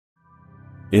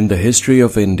In the history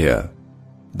of India,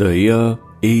 the year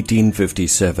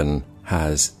 1857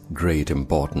 has great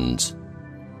importance.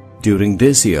 During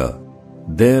this year,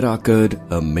 there occurred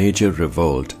a major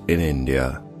revolt in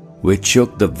India, which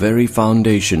shook the very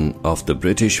foundation of the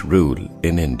British rule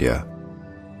in India.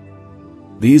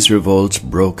 These revolts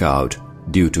broke out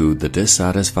due to the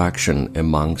dissatisfaction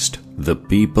amongst the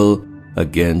people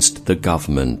against the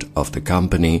government of the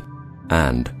company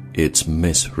and its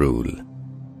misrule.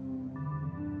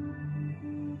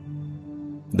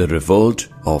 The Revolt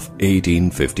of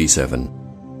 1857.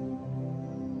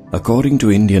 According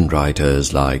to Indian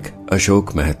writers like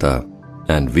Ashok Mehta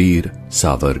and Veer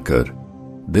Savarkar,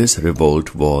 this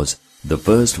revolt was the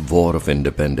first war of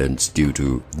independence due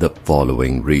to the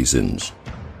following reasons.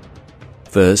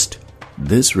 First,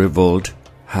 this revolt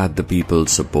had the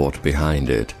people's support behind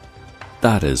it.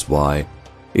 That is why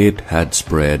it had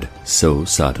spread so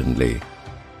suddenly.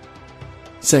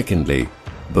 Secondly,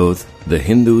 both the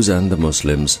Hindus and the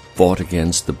Muslims fought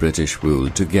against the British rule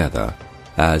together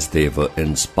as they were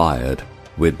inspired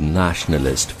with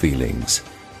nationalist feelings.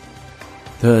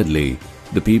 Thirdly,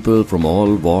 the people from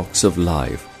all walks of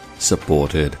life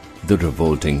supported the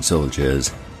revolting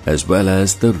soldiers as well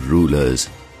as the rulers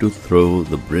to throw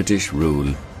the British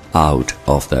rule out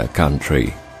of their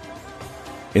country.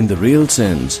 In the real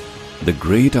sense, the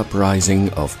Great Uprising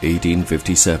of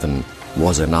 1857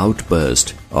 was an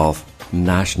outburst of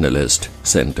nationalist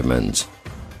sentiments.